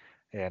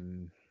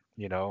 and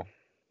you know,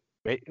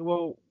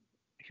 well,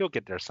 he'll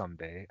get there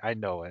someday. I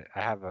know it.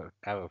 I have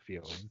a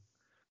feeling.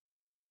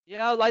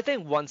 Yeah, I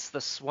think once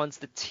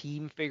the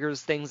team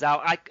figures things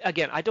out,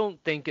 I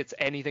don't think it's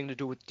anything to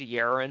do with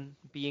De'Aaron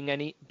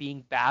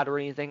being bad or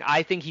anything.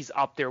 I think he's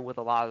up there with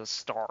a lot of the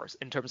stars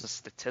in terms of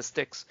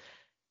statistics.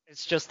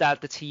 It's just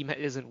that the team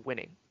isn't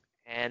winning,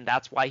 and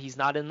that's why he's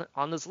not in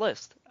on this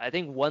list. I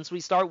think once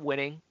we start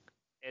winning,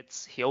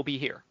 he'll be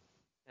here.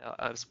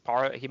 As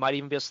part, he might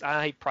even be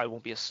he probably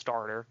won't be a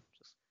starter,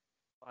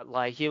 but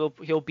like he'll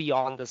be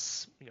on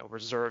this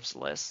reserves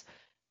list.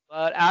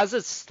 But as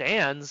it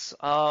stands,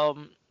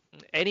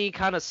 any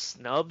kind of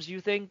snubs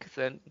you think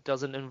that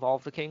doesn't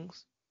involve the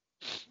Kings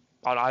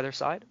on either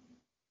side?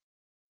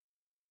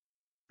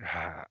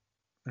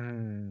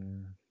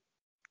 Hmm.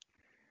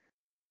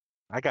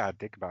 I gotta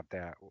think about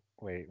that.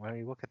 Wait, let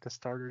me look at the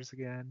starters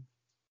again.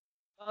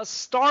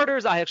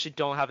 Starters, I actually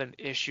don't have an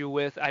issue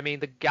with. I mean,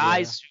 the Yeah.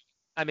 guys.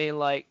 I mean,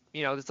 like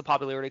it's a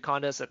popularity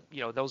contest,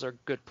 and those are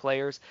good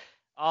players.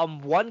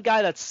 One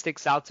guy that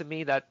sticks out to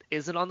me that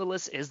isn't on the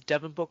list is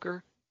Devin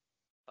Booker.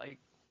 Like,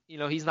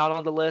 he's not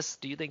on the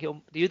list. Do you think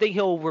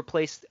he'll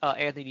replace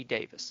Anthony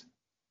Davis?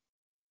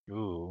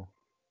 Ooh,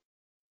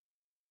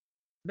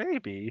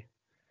 maybe.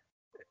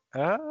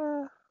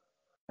 Uh,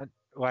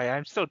 well,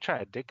 I'm still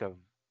trying to think of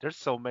there's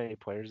so many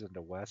players in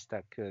the West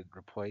that could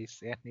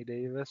replace Anthony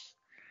Davis,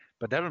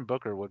 but Devin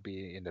Booker would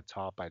be in the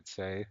top, I'd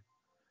say.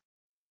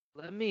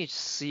 Let me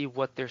see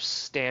what their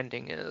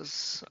standing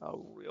is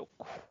real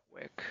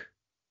quick.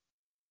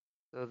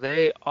 So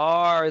they're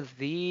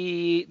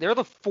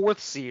the fourth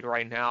seed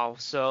right now.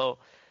 So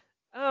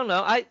I don't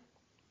know.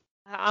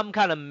 I'm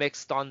kind of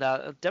mixed on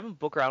that. Devin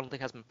Booker I don't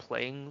think has been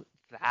playing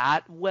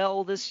that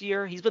well this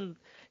year. He's been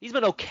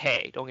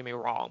okay. Don't get me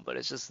wrong, but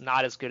it's just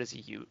not as good as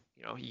he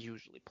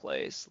usually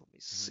plays. Let me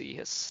Mhm. see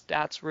his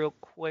stats real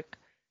quick.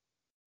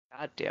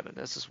 God damn it,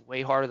 this is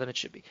way harder than it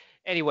should be.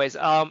 Anyways,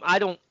 I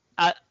don't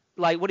I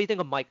like. What do you think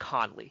of Mike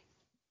Conley,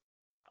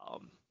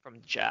 from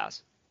the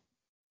Jazz?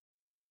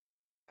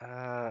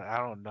 I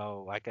don't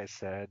know. Like I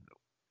said,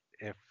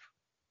 if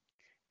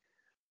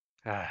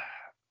uh,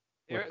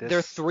 with this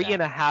They're three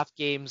and stat, a half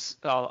games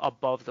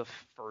above the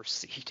first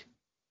seed.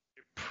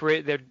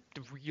 They're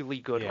really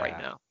good right yeah,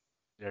 now.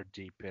 they're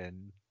deep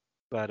in.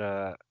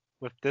 But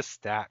with this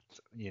stacked,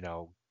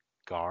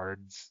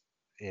 guards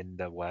in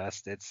the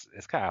West, it's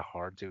kind of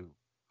hard to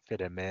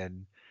fit him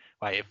in.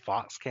 Like if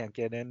Fox can't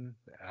get in,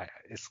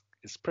 it's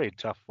pretty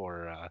tough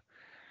for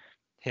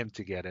him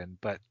to get in.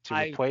 But to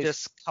I replace,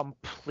 just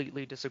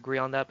completely disagree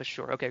on that, but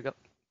sure. Okay, go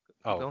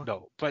keep oh going.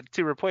 no, but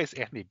to replace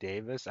Anthony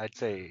Davis, I'd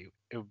say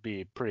it would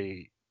be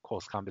pretty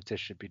close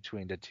competition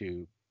between the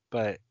two.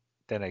 But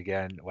then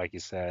again, like you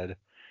said,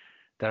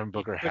 Devin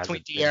Booker Between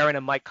hasn't been, De'Aaron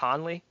and Mike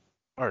Conley.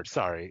 or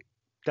sorry,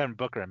 Devin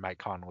Booker and Mike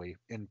Conley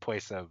in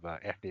place of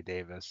Anthony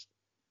Davis.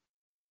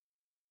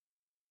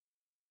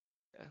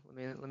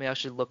 Yeah, let me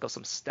actually look up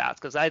some stats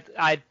because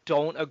I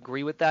don't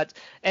agree with that.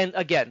 And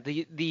again,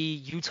 the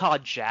Utah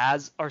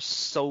Jazz are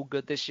so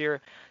good this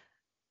year.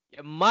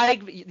 You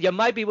might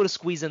be able to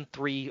squeeze in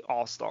three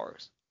All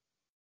Stars.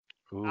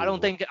 I don't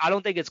Ooh, think I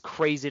don't think it's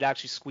crazy to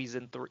actually squeeze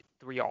in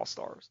three All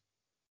Stars.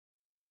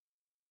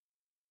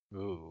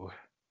 ooh,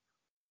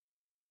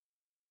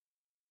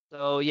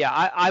 So yeah,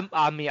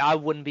 I mean I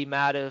wouldn't be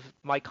mad if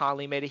Mike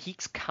Conley made it.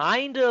 He's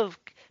kind of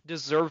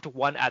deserved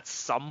one at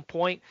some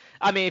point.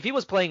 I mean, if he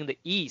was playing in the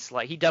East,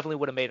 like he definitely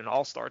would have made an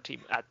All-Star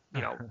team at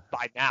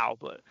by now.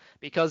 But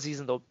because he's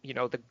in the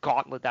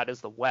gauntlet that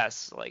is the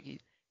West, like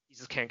he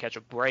just can't catch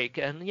a break,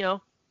 and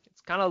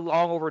it's kind of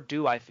long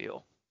overdue. I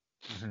feel.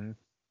 hmm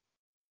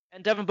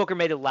And Devin Booker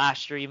made it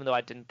last year, even though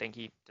I didn't think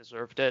he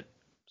deserved it.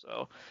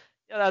 So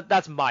yeah,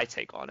 that's my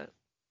take on it.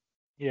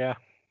 yeah.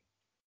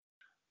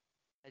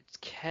 I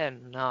just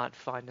cannot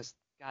find his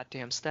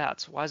goddamn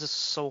stats. Why is this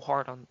so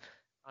hard on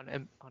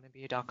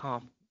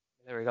NBA.com?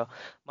 There we go.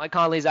 Mike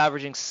Conley's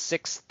averaging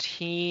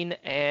 16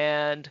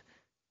 and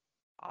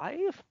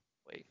five.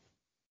 Wait,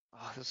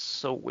 oh, this is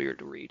so weird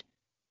to read.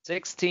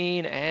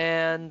 16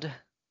 and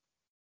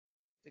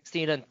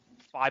 16 and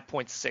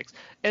 5.6.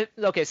 And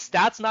okay,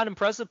 stats not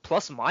impressive.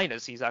 Plus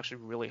minus, he's actually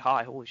really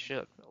high. Holy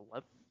shit.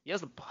 He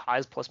has the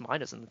highest plus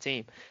minus in the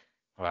team.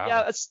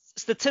 Yeah, Wow. it's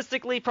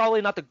statistically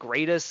probably not the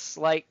greatest,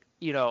 like,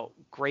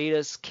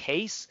 greatest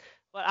case,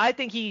 but I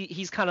think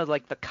he's kind of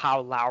like the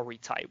Kyle Lowry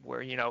type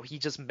where, he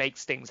just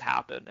makes things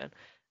happen. And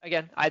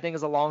again, I think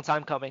it's a long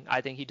time coming.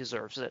 I think he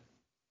deserves it.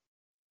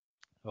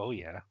 Oh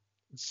yeah.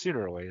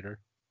 Sooner or later.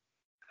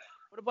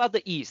 What about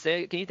the East?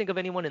 Can you think of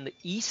anyone in the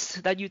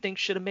East that you think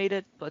should have made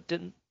it but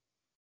didn't?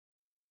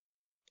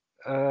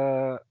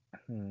 Uh,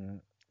 hmm.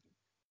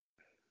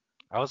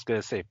 I was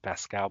gonna say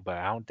Pascal, but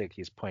I don't think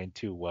he's playing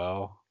too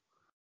well.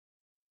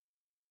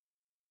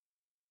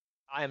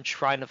 I am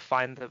trying to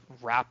find the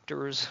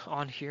Raptors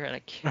on here and I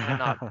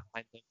cannot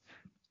find them.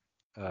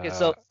 Okay, uh,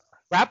 so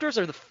Raptors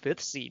are the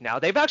fifth seed now.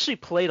 They've actually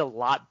played a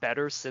lot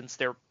better since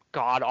their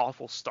god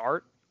awful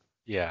start.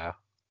 yeah.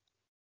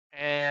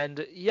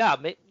 And yeah,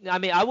 I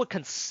mean, I would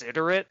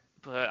consider it,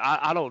 but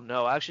I don't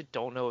know. I actually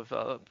don't know if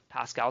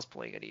Pascal's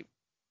playing any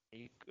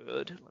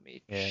good. Let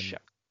me And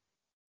check.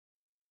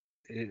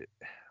 it,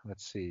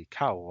 let's see,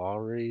 Kyle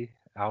Lowry.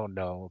 I don't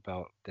know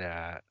about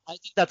that. I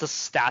think that's a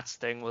stats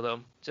thing with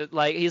him. Just,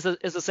 like it's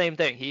the same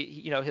thing.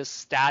 His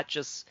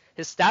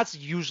stats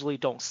usually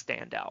don't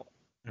stand out.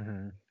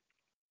 hmm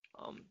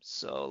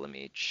So let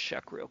me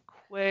check real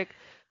quick.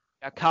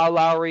 Yeah, Kyle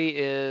Lowry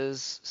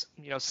is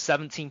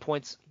 17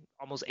 points,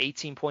 almost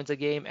 18 points a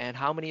game, and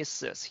how many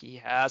assists? He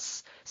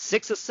has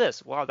 6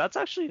 assists. Wow, that's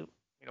actually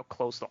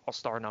close to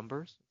All-Star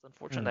numbers. It's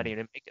unfortunate that Mm. he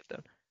didn't make it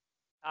then.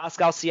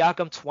 Pascal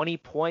Siakam, 20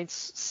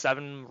 points,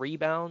 7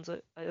 rebounds.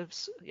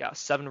 Yeah,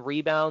 7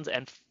 rebounds,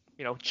 and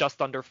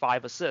just under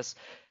 5 assists.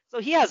 So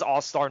he has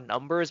All-Star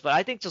numbers, but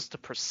I think just the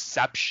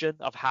perception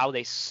of how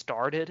they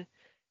started,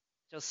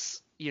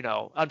 just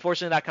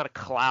unfortunately that kind of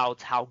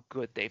clouds how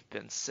good they've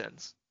been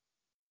since.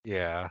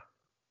 Yeah.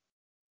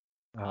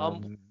 What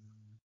Um,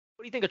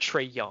 do you think of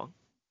Trey Young?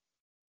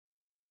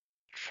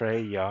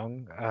 Trey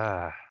Young.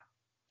 I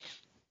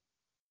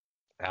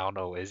don't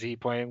know. Is he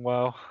playing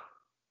well?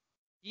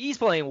 He's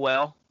playing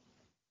well.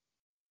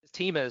 His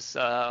team is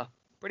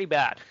pretty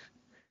bad.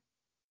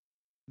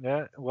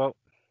 Yeah. Well,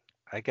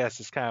 I guess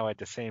it's kind of like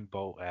the same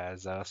boat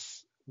as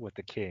us with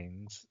the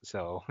Kings.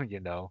 So,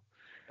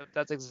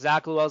 That's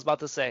exactly what I was about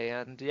to say.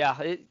 And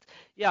yeah,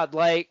 yeah,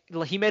 like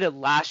he made it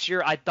last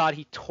year. I thought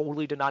he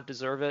totally did not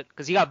deserve it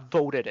because he got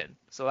voted in.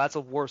 So that's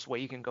the worst way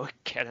you can go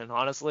get in,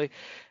 honestly. Mhm.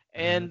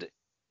 And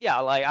yeah,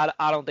 like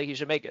I don't think he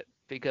should make it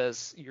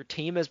because your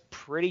team is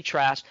pretty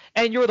trash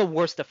and you're the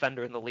worst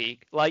defender in the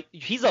league. Like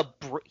he's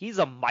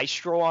a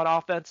maestro on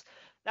offense.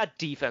 That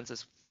defense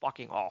is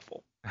fucking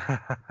awful.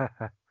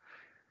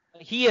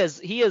 He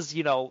is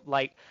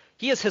like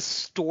he is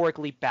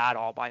historically bad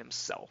all by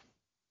himself.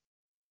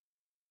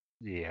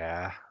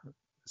 Yeah,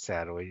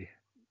 sadly,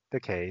 the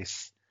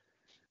case.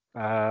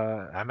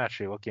 I'm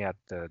actually looking at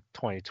the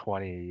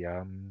 2020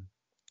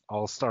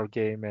 All-Star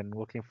game and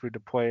looking through the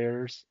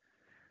players.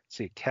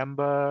 See,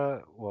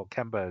 Kemba, well,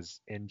 Kemba is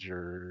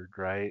injured,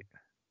 right?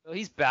 Well,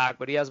 he's back,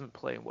 but he hasn't been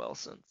playing well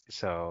since.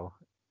 So,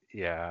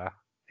 yeah,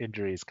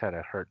 injuries kind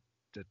of hurt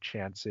the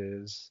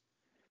chances.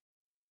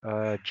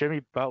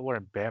 Jimmy Butler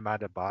and Bam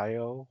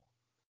Adebayo.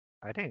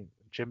 I think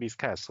Jimmy's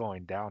kind of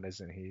slowing down,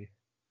 isn't he?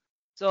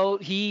 So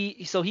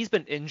he's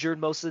been injured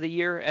most of the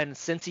year, and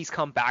since he's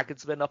come back,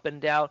 it's been up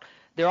and down.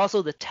 They're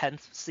also the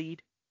 10th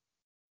seed.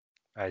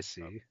 I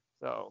So, see.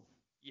 so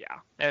yeah,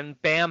 and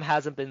Bam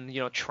hasn't been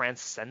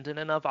transcendent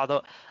enough.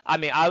 Although I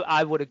mean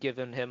I would have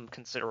given him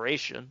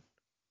consideration.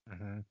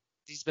 Hmm.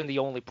 He's been the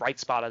only bright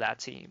spot of that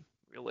team,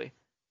 really.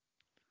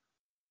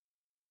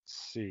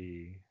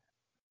 See.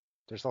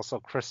 There's also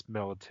Chris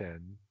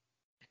Middleton.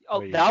 What Oh,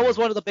 do you that was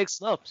think? one of the big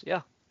snubs.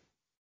 Yeah.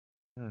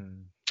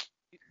 Hmm.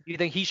 Do you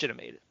think he should have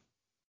made it?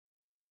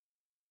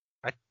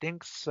 I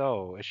think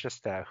so. It's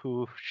just that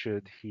who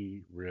should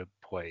he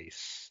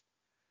replace?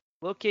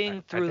 Looking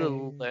I through the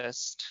think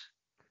list,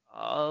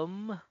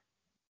 um,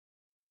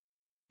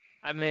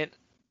 I mean,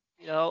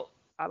 you know,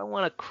 I don't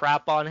want to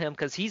crap on him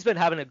because he's been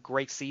having a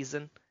great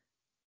season.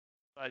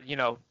 But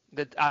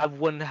that I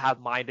wouldn't have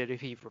minded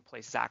if he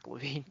replaced Zach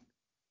Levine.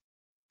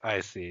 I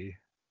see.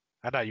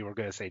 I thought you were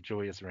gonna say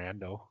Julius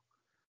Randle.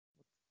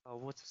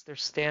 What's their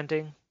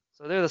standing?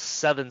 So they're the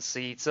 7th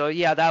seed. So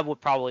yeah, that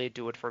would probably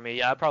do it for me.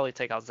 Yeah, I'd probably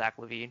take out Zach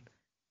Levine.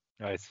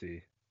 I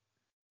see.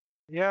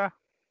 Yeah,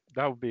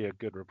 that would be a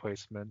good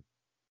replacement.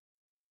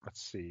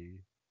 Let's see.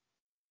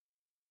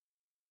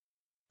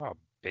 Oh,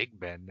 Big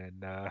Ben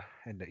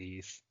in the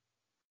East.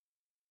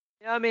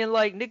 Yeah, I mean,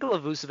 like Nikola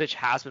Vucevic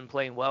has been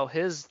playing well.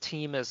 His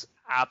team is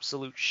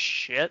absolute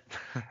shit.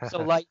 So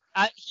like,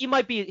 he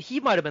might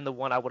have been the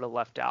one I would have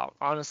left out,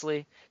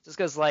 honestly, just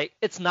because like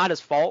it's not his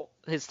fault.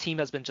 His team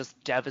has been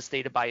just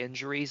devastated by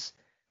injuries.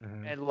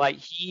 Hmm. And like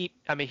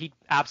I mean, he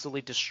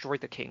absolutely destroyed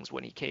the Kings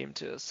when he came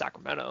to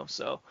Sacramento.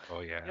 So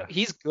Oh yeah,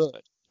 he's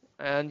good,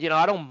 and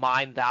I don't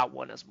mind that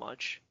one as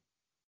much.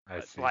 I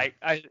But see. like,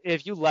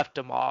 if you left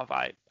him off,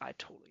 I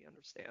totally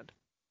understand.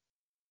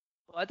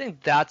 Well, I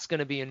think that's going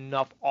to be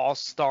enough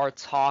All-Star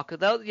talk.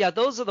 Yeah,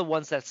 those are the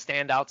ones that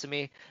stand out to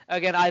me.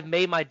 Again, I've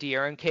made my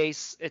De'Aaron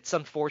case. It's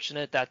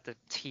unfortunate that the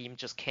team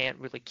just can't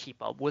really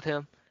keep up with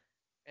him.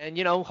 And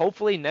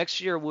hopefully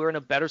next year we're in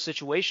a better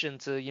situation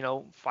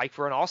to fight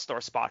for an All-Star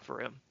spot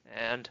for him.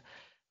 And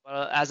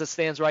as it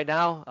stands right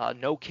now,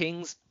 no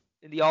Kings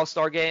in the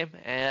All-Star game.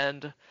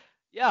 And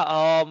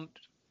yeah,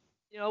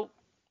 you know,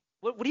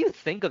 what do you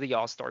think of the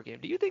All-Star game?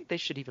 Do you think they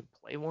should even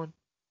play one?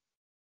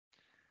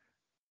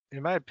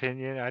 In my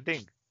opinion, I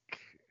think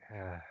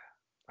uh,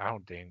 I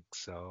don't think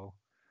so.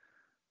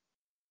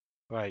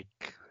 Like,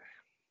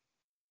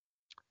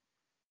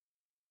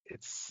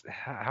 it's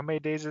how many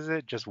days is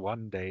it? Just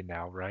one day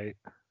now, right?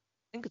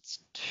 Think it's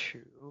 2.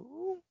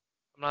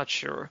 I'm not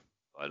sure,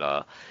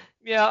 but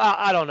yeah,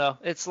 I don't know.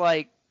 It's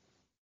like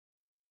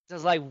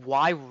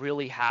why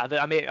really have it?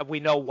 I mean, we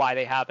know why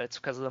they have it. It's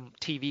because of the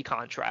TV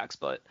contracts,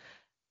 but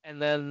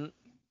and then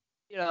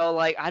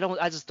like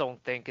I just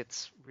don't think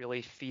it's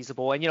really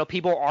feasible. And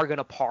people are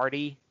gonna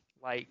party.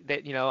 Like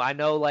that, I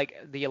know like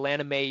the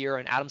Atlanta mayor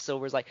and Adam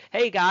Silver's like,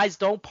 hey guys,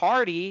 don't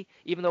party,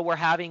 even though we're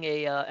having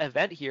a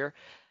event here.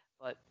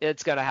 But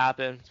it's gonna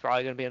happen. It's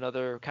probably gonna be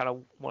another kind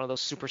of one of those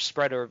super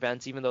spreader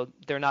events, even though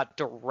they're not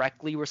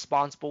directly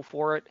responsible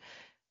for it.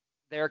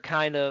 They're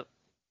kind of,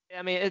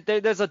 I mean,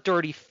 there's a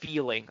dirty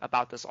feeling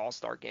about this All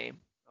Star game.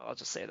 I'll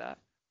just say that.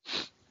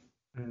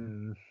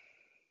 Hmm.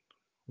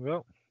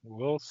 Well,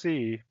 we'll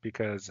see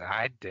because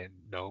I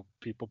didn't know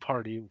people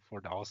party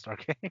for the All-Star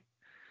game.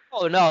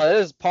 Oh no,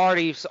 there's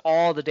parties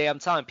all the damn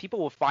time. People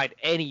will find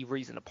any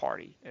reason to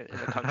party in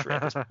the country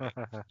at this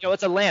point.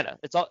 It's Atlanta.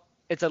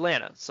 It's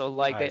Atlanta. So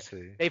like I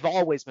see. they've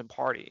always been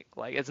partying.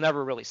 Like it's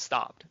never really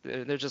stopped.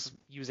 They're just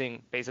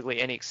using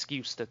basically any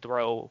excuse to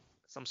throw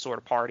some sort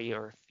of party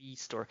or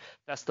feast or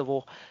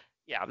festival.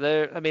 Yeah,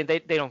 I mean they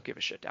don't give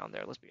a shit down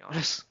there, let's be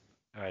honest.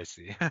 I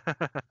see.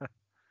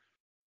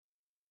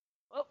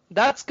 Well,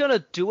 that's gonna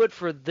do it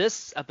for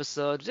this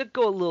episode. It did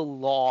go a little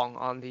long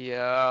on the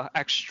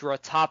extra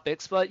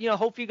topics, but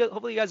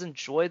hopefully you guys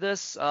enjoy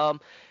this.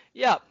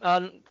 Yeah,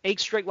 8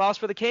 straight loss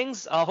for the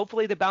Kings.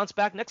 Hopefully they bounce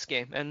back next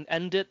game and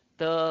end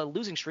the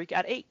losing streak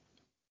at 8.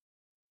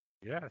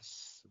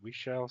 Yes, we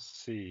shall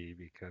see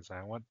because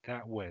I want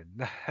that win.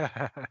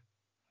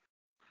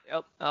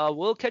 Yep.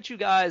 We'll catch you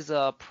guys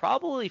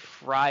probably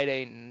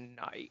Friday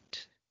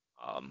night.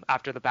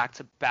 after the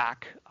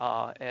back-to-back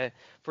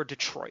for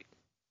Detroit.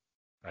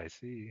 I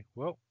see.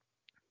 Well,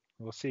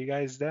 we'll see you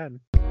guys then.